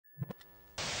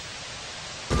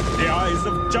eyes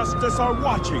of justice are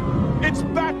watching. It's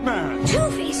Batman!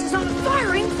 Two-Face is on a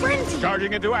firing frenzy!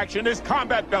 Charging into action is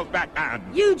Combat Belt Batman!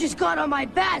 You just got on my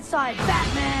bad side,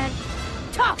 Batman!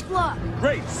 Tough luck!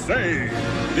 Great save!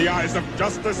 The eyes of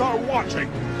justice are watching.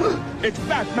 It's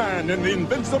Batman in the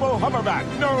invincible hoverback.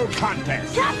 No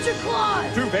contest. Capture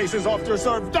Claws! Two-Face is off to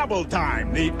serve double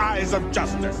time. The eyes of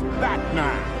justice.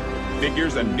 Batman.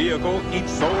 Figures and vehicle each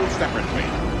sold separately.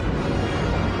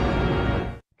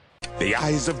 The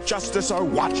eyes of justice are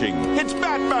watching. It's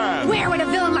Batman! Where would a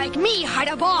villain like me hide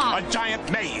a bomb? A giant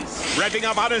maze. Revving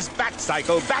up on his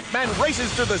Batcycle, Batman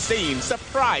races to the scene,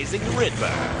 surprising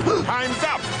Riddler. Time's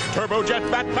up.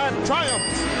 Turbojet Batman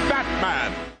triumphs.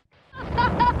 Batman.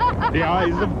 The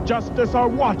eyes of justice are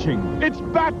watching. It's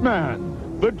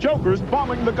Batman. The Joker's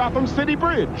bombing the Gotham City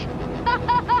Bridge.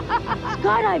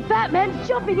 Skydive Batman's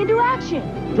jumping into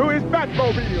action. To his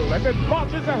Batmobile as it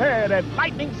launches ahead at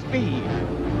lightning speed.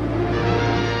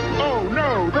 Oh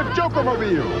no, the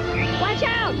Jokermobile! Watch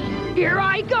out! Here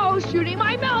I go, shooting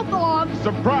my mouth off!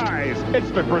 Surprise! It's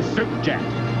the pursuit jet!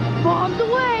 Bombs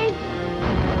away!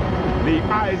 The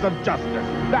eyes of justice,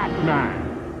 Batman!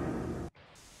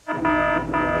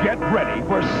 Get ready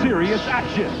for serious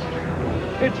action!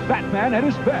 It's Batman at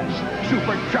his best,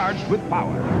 supercharged with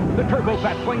power. The turbo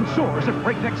Batwing soars at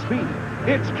breakneck speed.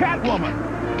 It's Catwoman!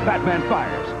 Batman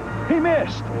fires. He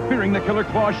missed! Fearing the killer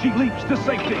claws, she leaps to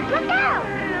safety. Look out!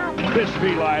 This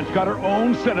feline's got her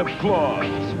own set of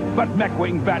claws. But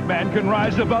Neckwing Batman can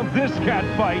rise above this cat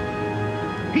fight.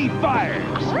 He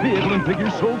fires. Vehicle and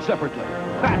figures sold separately.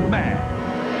 Batman.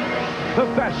 The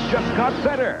best just got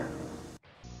better.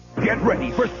 Get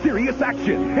ready for serious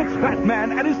action. It's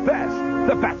Batman at his best.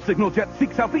 The Bat Signal Jet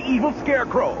seeks out the evil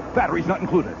Scarecrow. Batteries not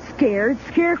included. Scared,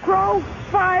 Scarecrow?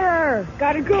 Fire!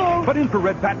 Gotta go! But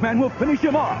infrared Batman will finish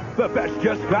him off. The best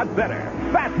just got better.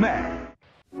 Batman.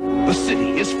 The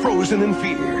city is frozen in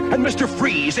fear, and Mr.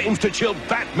 Freeze aims to chill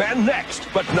Batman next,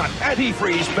 but not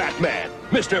Antifreeze Batman.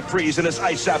 Mr. Freeze and his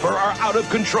ice zapper are out of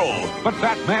control, but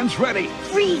Batman's ready.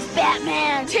 Freeze,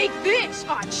 Batman! Take this,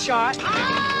 hotshot!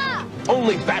 Ah!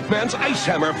 Only Batman's ice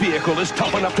hammer vehicle is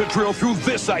tough enough to drill through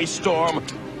this ice storm.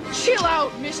 Chill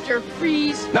out, Mr.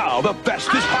 Freeze! Now the best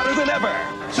is hotter than ever.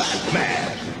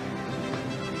 Batman.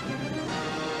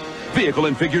 Vehicle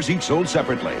and figures each sold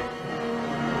separately.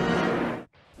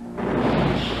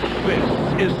 This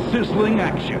is sizzling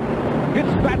action. It's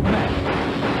Batman.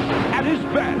 At his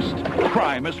best.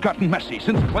 Crime has gotten messy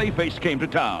since Clayface came to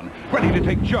town. Ready to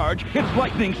take charge, it's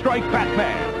lightning strike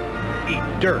Batman.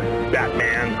 Eat dirt,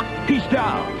 Batman. He's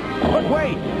down. But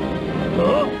wait.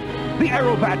 Huh? The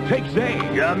Aerobat takes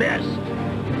aim. You missed.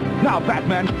 Now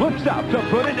Batman flips out to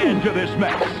put an end to this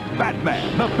mess.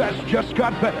 Batman, the best just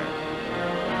got better.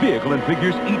 Vehicle and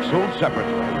figures each sold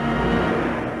separately.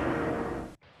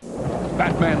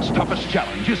 Batman's toughest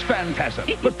challenge is Phantasm.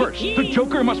 But first, the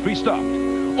Joker must be stopped.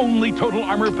 Only total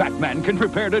armor Batman can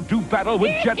prepare to do battle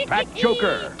with Jetpack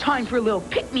Joker. Time for a little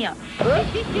pick-me-up.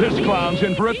 This clown's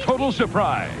in for a total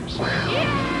surprise.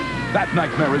 That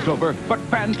nightmare is over, but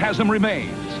Phantasm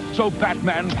remains. So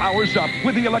Batman powers up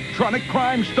with the electronic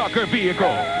crime stalker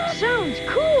vehicle. Sounds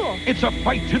cool! It's a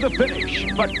fight to the finish,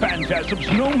 but Phantasm's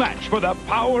no match for the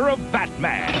power of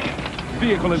Batman.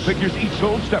 Vehicle and figures each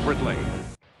sold separately.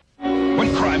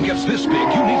 When crime gets this big,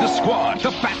 you need a squad, the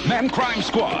Batman Crime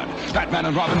Squad. Batman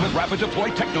and Robin with rapid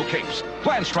deploy Techno capes.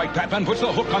 Plan Strike Batman puts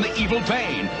the hook on the evil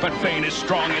Bane, but Bane is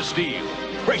strong as steel.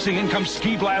 Racing in comes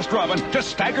Ski Blast Robin to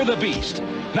stagger the beast.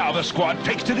 Now the squad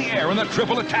takes to the air in the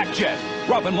triple attack jet.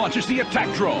 Robin launches the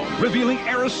attack drone, revealing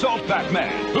Air Assault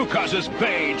Batman, who causes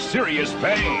Bane serious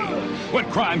pain. When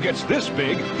crime gets this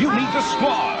big, you need the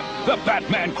squad. The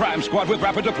Batman Crime Squad with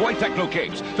rapid deploy Techno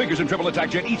capes. Figures and triple attack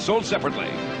jet each sold separately.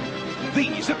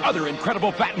 These and other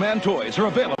incredible Batman toys are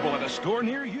available at a store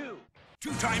near you.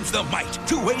 2 times the might,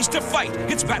 2 ways to fight.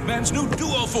 It's Batman's new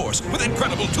Duo Force with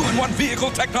incredible 2-in-1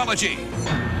 vehicle technology.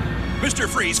 Mr.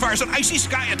 Freeze fires an icy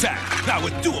sky attack. Now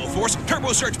with Duo Force,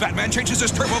 Turbo Surge Batman changes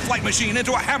his turbo flight machine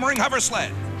into a hammering hover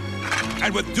sled.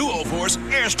 And with Duo Force,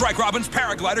 Airstrike Robin's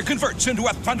paraglider converts into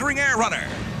a thundering air runner.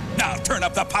 Now turn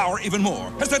up the power even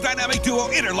more as the dynamic duo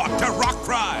interlock to rock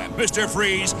crime. Mr.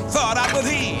 Freeze, thawed out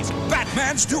with ease.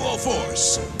 Batman's Duo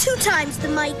Force. 2 times the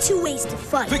might, 2 ways to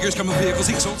fight. Figures come with vehicles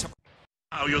each sold separately.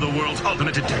 Now you're the world's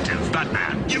ultimate detective,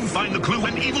 Batman. You find the clue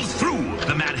when evil's through.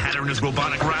 The Mad Hatter and his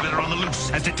robotic rabbit are on the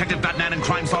loose as Detective Batman and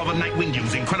crime solver Nightwing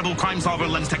use incredible crime solver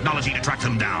lens technology to track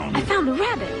them down. I found a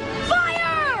rabbit. Fire!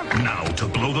 Now, to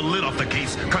blow the lid off the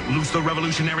case, cut loose the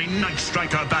revolutionary Night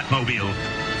Striker Batmobile.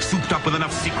 Souped up with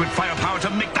enough secret firepower to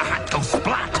make the hat go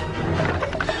splat.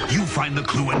 You find the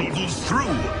clue when evil's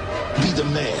through. Be the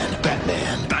man,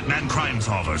 Batman. Batman Crime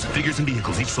Solvers. Figures and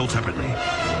vehicles, each sold separately.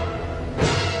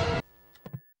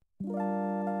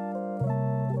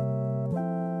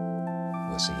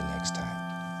 We'll see you next time.